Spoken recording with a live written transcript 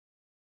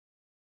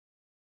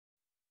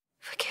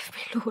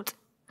Lord,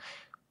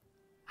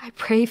 I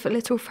pray for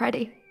little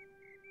Freddie.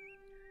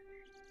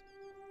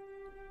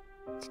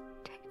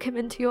 Take him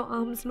into your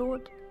arms,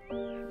 Lord.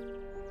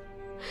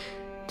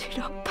 Do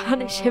not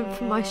punish him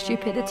for my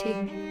stupidity.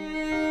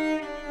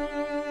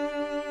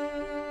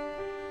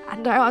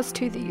 And I ask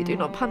too that you do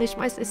not punish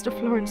my sister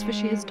Florence, for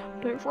she has done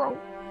no wrong.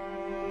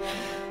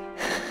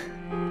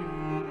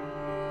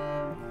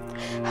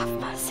 Have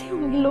mercy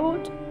on me,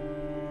 Lord.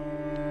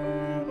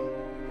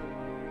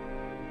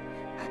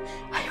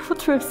 I ought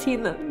to have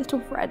seen that little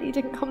Freddie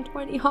didn't come to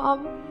any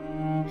harm.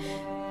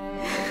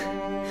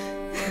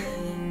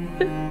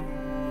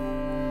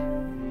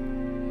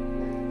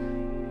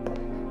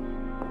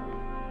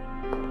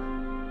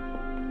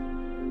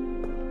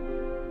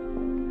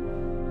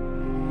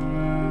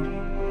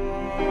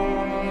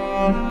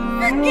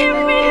 Forgive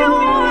me,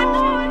 Lord!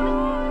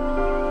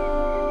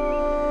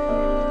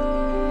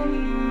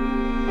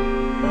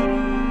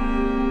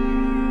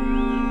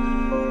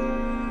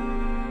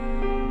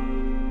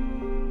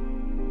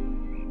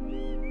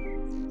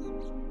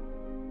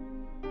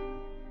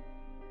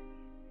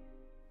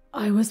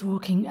 I was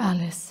walking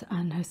Alice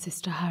and her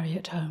sister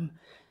Harriet home,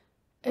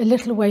 a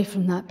little away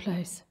from that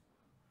place.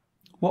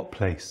 What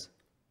place?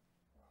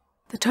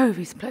 The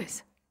Tovies'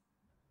 place.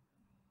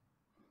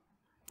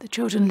 The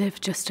children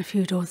lived just a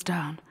few doors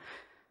down.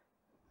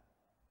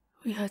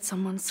 We heard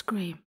someone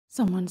scream,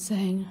 someone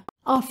saying,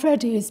 "Our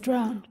Freddie is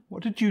drowned."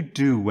 What did you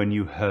do when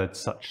you heard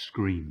such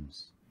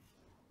screams?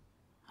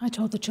 I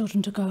told the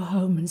children to go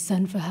home and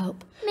send for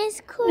help.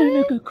 Miss Queen?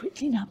 No, go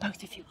quickly now,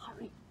 both of you.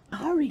 Hurry,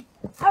 hurry,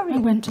 hurry. I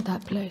went to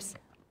that place.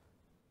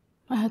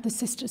 I heard the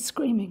sisters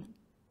screaming.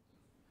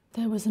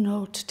 There was an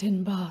old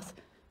tin bath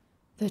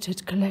that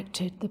had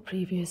collected the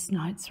previous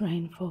night's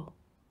rainfall.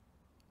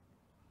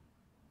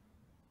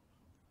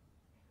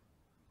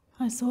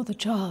 I saw the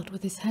child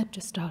with his head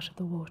just out of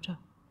the water.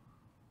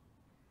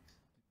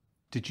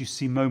 Did you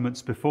see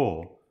moments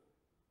before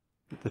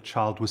that the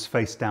child was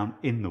face down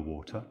in the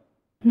water?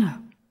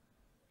 No.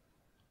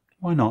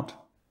 Why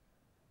not?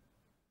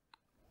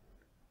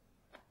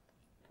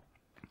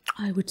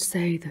 I would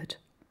say that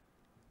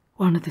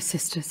one of the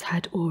sisters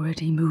had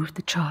already moved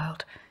the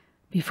child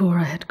before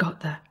I had got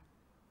there.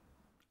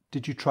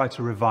 Did you try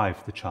to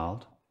revive the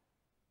child?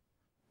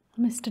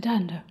 Mr.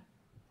 Dando,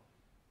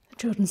 the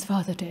children's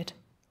father, did.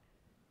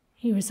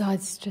 He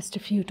resides just a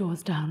few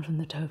doors down from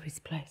the Tovies'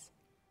 place.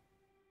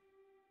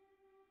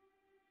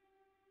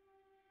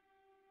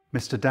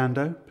 Mr.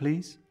 Dando,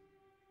 please.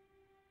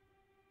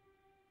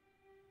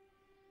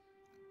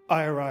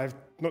 I arrived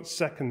not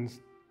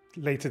seconds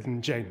later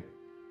than Jane.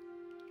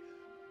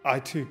 I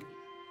too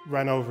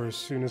ran over as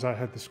soon as I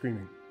heard the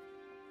screaming.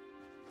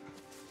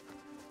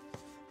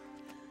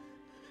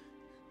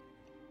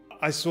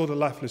 I saw the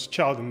lifeless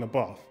child in the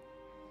bath,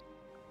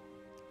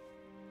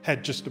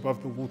 head just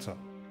above the water.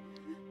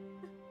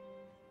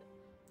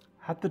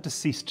 Had the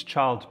deceased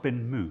child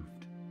been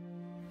moved?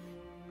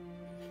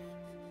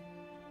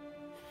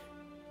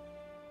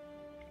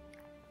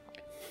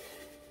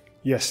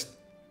 Yes.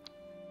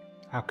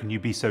 How can you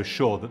be so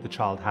sure that the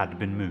child had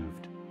been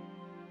moved?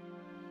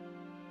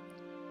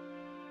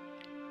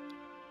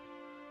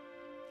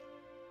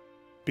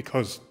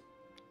 Because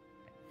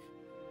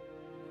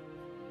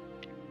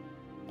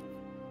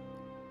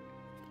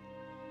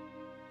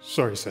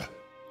sorry, sir.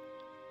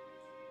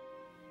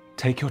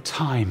 Take your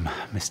time,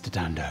 Mr.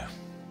 Dando.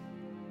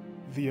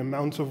 The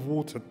amount of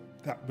water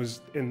that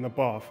was in the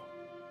bath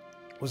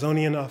was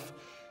only enough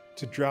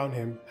to drown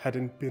him had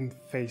he been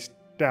face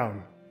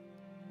down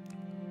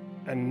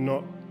and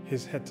not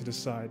his head to the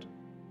side,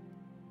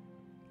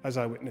 as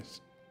I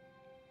witnessed.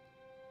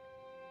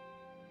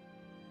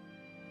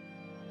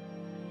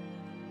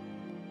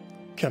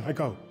 Can I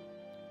go?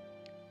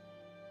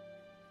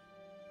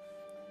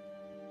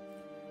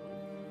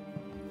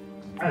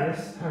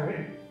 Alice,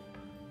 hurry.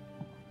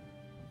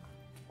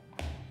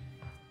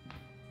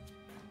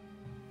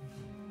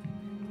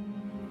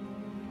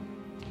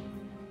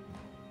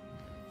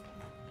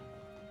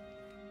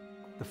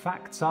 The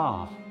facts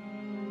are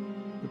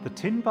that the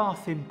tin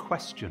bath in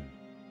question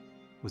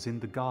was in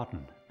the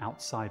garden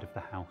outside of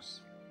the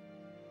house.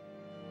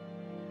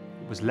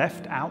 It was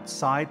left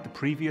outside the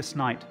previous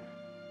night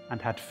and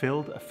had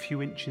filled a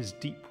few inches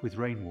deep with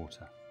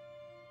rainwater.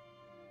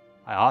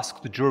 I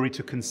asked the jury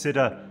to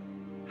consider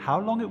how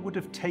long it would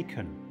have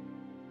taken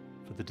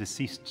for the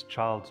deceased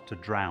child to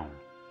drown.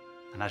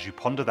 And as you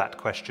ponder that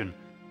question,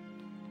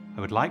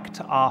 I would like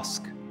to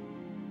ask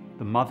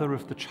the mother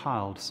of the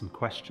child some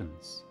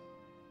questions.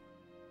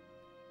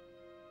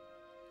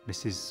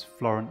 Mrs.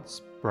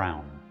 Florence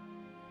Brown,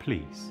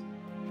 please,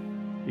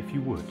 if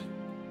you would.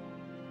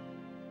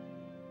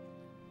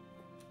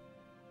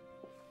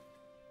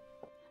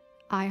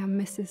 I am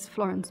Mrs.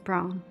 Florence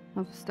Brown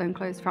of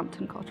Stoneclose,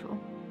 Frampton Cotterell,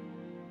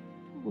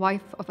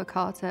 wife of a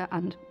carter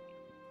and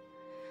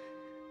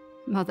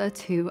mother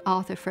to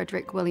Arthur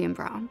Frederick William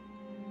Brown.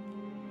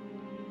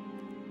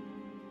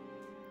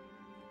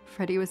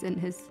 Freddie was in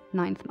his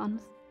 9th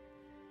month.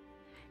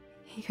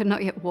 He could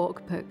not yet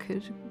walk, but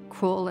could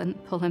crawl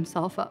and pull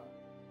himself up.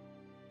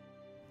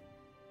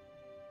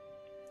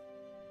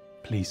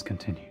 Please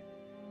continue.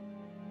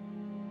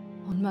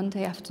 On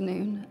Monday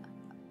afternoon,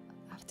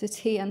 after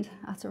tea and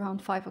at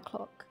around 5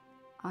 o'clock,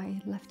 I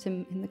left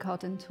him in the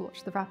garden to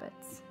watch the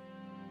rabbits.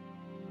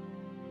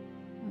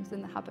 I was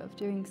in the habit of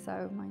doing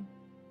so. My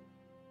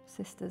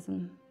sisters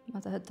and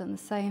mother had done the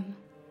same.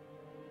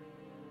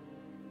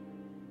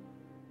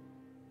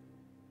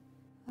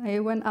 I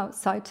went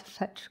outside to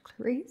fetch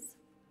Clarice,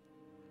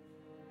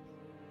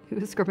 who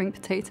was scrubbing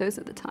potatoes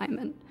at the time,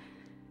 and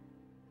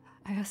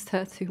I asked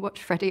her to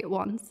watch Freddie at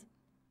once.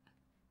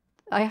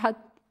 I had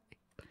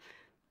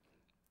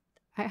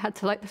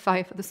to light the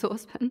fire for the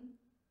saucepan.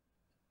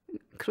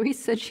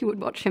 Clarice said she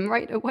would watch him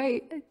right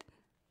away.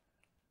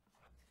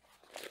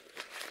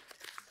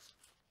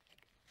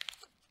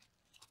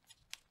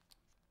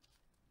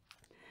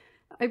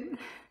 I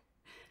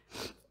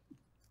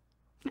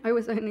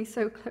was only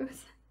so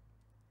close.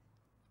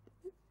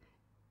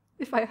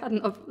 If I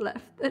hadn't have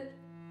left it.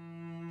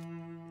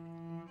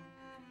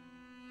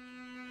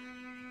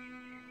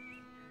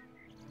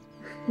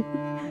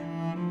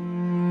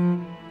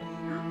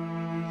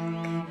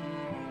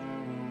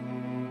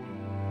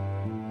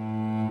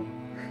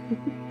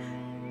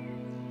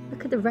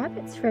 Look at the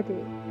rabbits,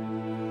 Freddie.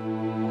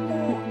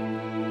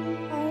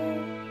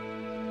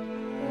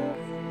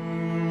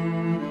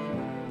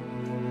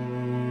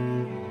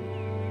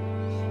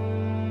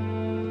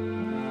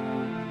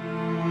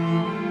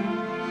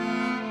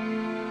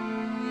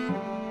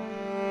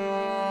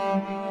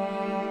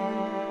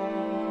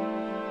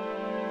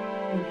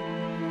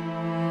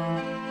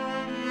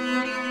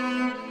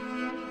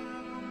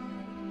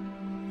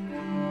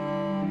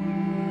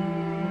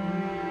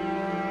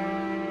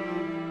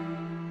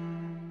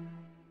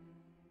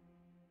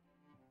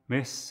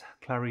 Miss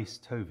Clarice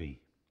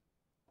Tovey,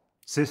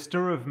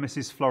 sister of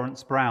Mrs.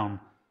 Florence Brown,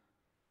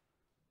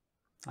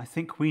 I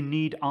think we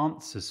need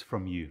answers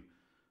from you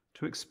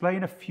to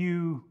explain a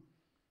few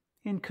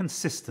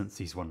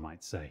inconsistencies, one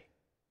might say.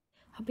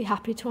 I'll be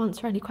happy to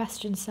answer any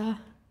questions, sir.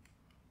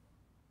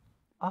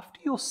 After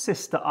your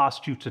sister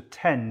asked you to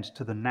tend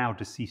to the now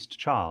deceased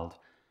child,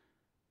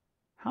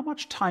 how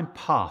much time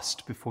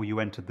passed before you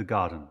entered the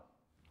garden?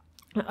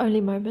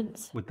 Only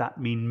moments. Would that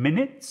mean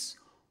minutes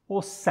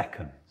or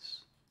seconds?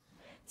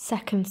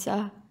 Seconds,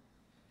 sir.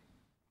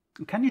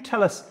 Can you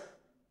tell us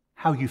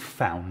how you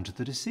found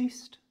the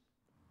deceased?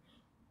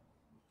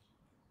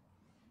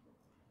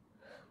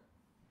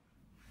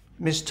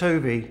 Miss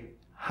Tovey,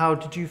 how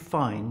did you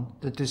find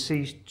the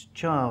deceased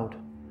child?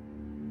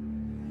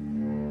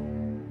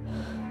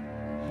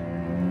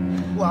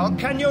 Well,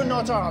 can you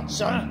not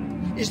answer?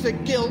 Is the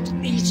guilt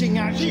eating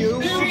at you?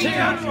 She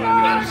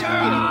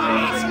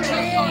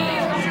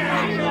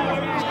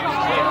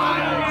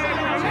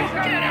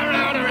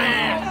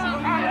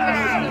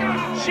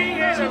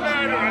is a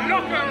murderer!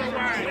 Lock her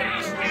away!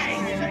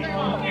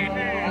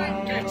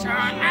 Get her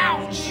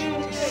out!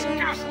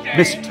 Disgusting!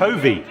 Miss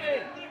Tovey!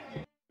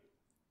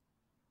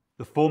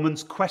 The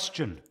foreman's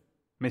question,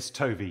 Miss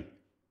Tovey.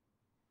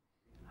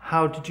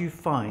 How did you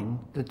find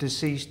the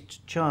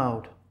deceased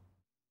child?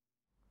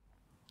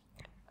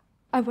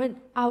 I went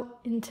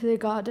out into the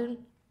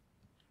garden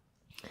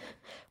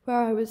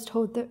where I was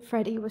told that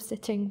Freddie was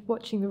sitting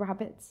watching the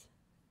rabbits.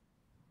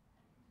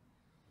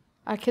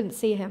 I couldn't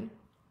see him.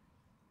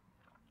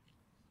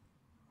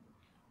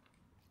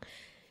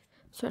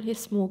 It's only a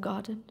small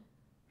garden.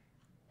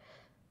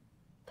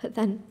 But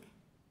then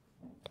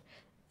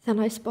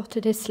I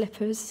spotted his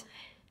slippers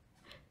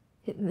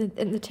in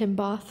the tin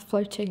bath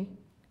floating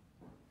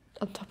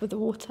on top of the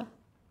water.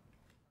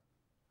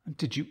 And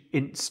did you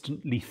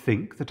instantly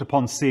think that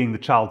upon seeing the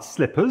child's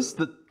slippers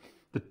that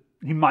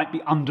he might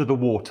be under the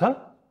water?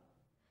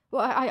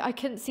 Well, I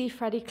couldn't see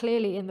Freddie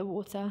clearly in the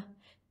water.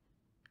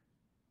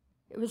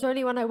 It was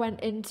only when I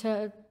went in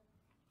to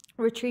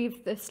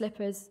retrieve the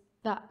slippers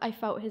that I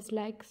felt his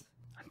legs.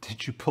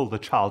 Did you pull the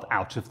child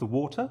out of the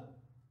water?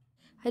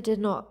 I did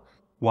not.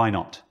 Why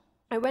not?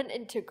 I went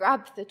in to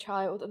grab the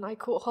child and I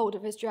caught hold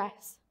of his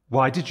dress.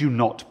 Why did you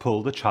not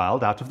pull the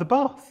child out of the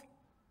bath?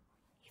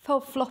 He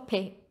felt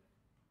floppy.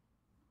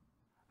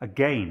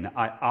 Again,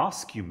 I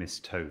ask you, Miss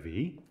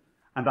Tovey,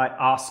 and I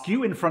ask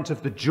you in front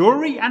of the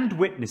jury and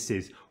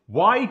witnesses,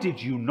 why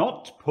did you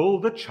not pull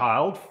the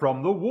child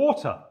from the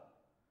water?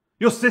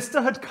 Your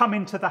sister had come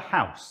into the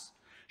house.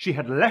 She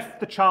had left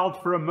the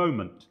child for a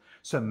moment,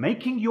 so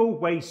making your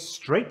way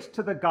straight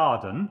to the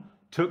garden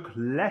took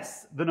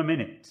less than a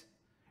minute.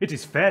 It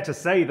is fair to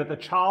say that the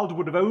child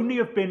would have only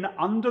have been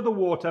under the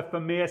water for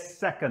mere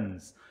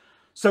seconds.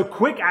 So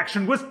quick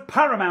action was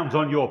paramount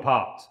on your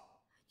part.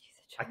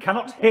 I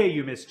cannot hear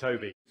you, Miss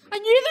Tovey. I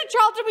knew the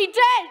child to be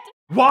dead!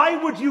 Why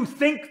would you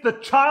think the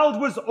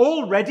child was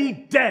already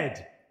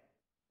dead?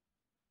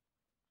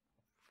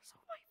 It's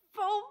all my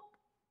fault.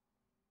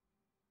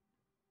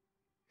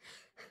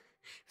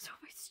 It's all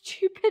my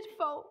stupid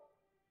fault.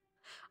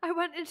 I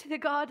went into the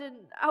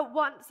garden at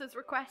once as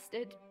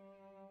requested.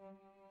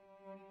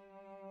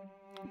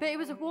 But it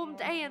was a warm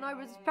day and I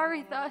was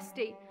very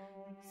thirsty.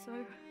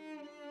 So,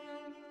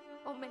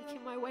 on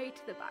making my way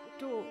to the back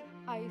door,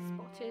 I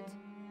spotted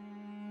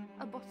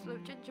a bottle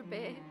of ginger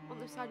beer on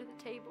the side of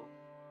the table.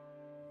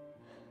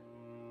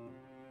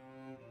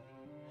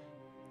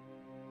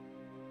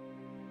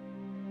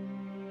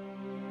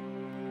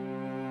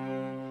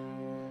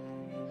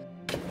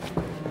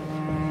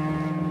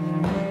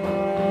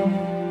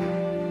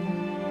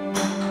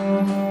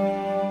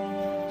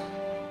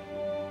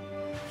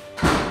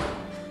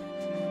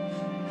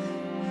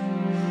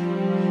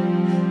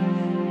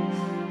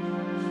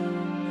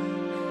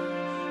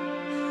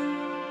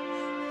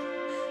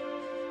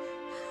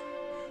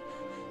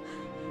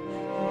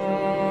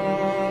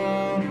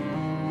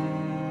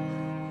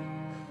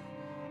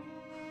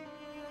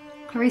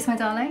 Clarice, my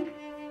darling,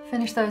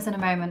 finish those in a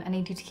moment. I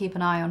need you to keep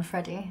an eye on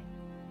Freddie.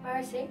 Where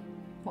is he?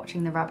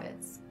 Watching the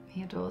rabbits.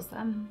 He adores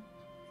them.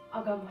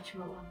 I'll go and watch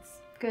him at once.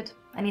 Good.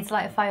 I need to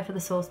light a fire for the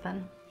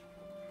saucepan.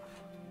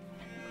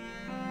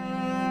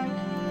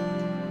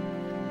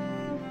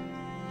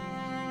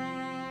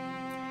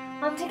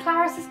 Auntie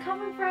Clarice is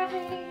coming,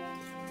 Freddie.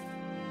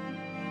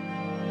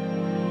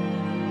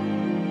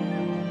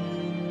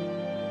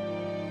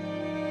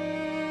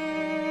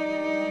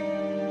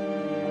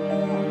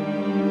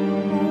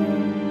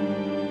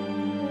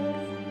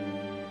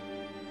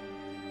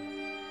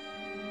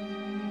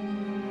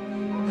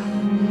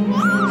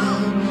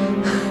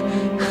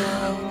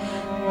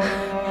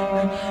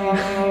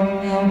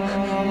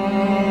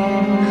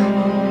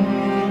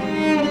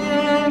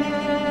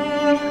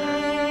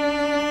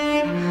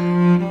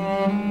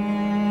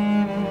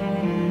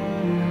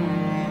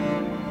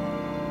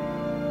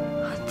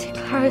 Auntie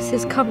Clarice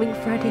is coming,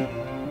 Freddie.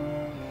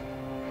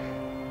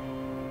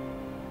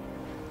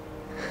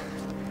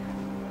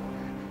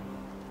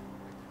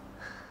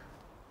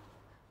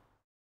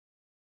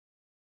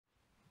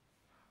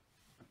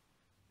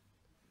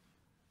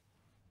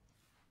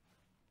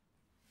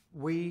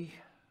 We,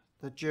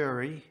 the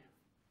jury,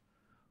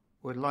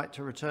 would like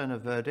to return a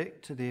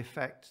verdict to the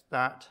effect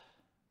that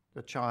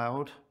the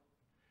child,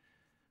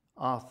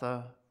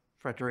 Arthur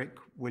Frederick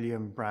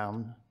William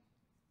Brown,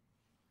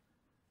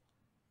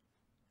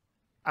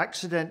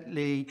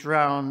 accidentally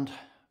drowned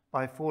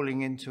by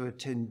falling into a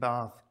tin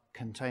bath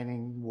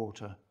containing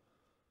water.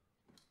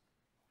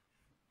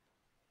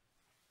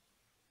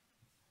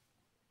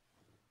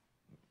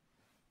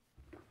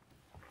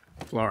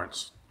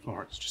 Florence,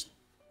 just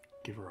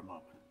give her a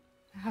moment.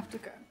 I have to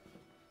go.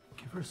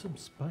 Give her some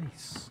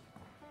space.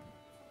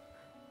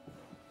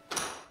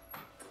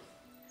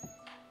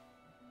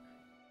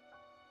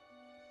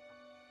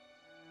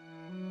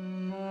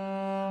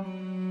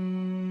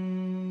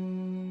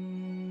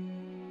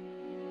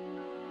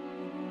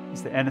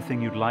 Is there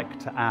anything you'd like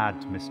to add,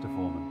 Mr.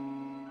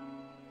 Foreman?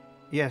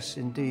 Yes,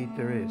 indeed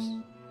there is.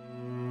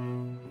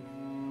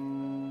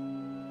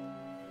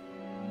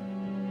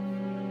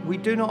 We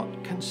do not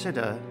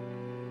consider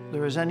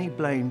there is any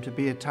blame to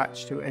be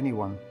attached to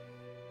anyone.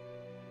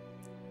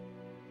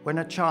 When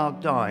a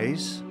child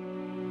dies,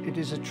 it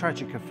is a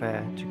tragic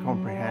affair to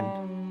comprehend.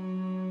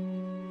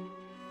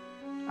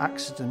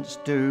 Accidents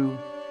do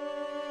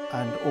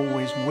and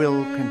always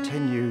will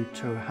continue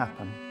to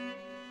happen.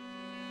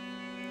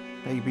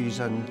 Babies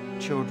and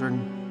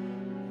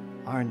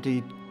children are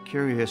indeed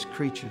curious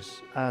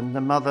creatures, and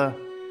the mother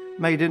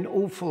made an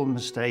awful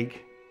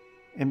mistake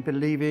in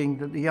believing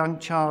that the young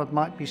child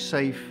might be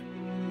safe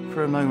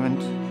for a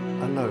moment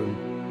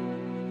alone.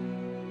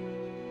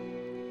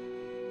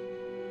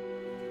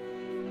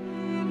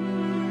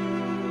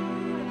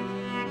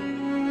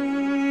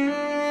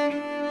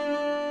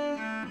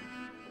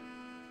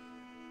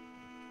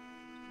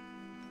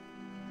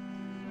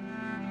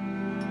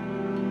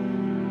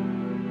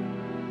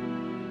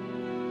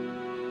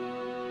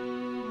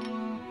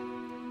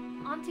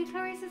 Auntie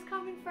Clarice is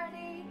coming,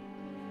 Freddie.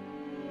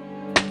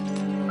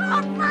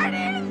 Oh,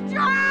 Freddie is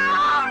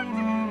drowned!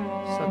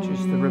 Such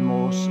is the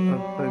remorse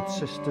of both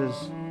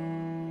sisters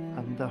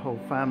and the whole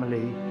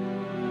family.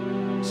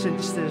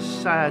 Since this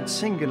sad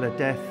singular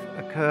death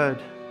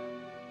occurred,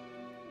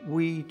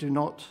 we do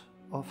not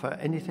offer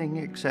anything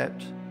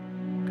except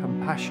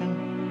compassion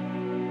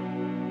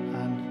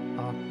and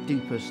our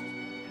deepest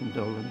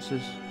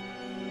condolences.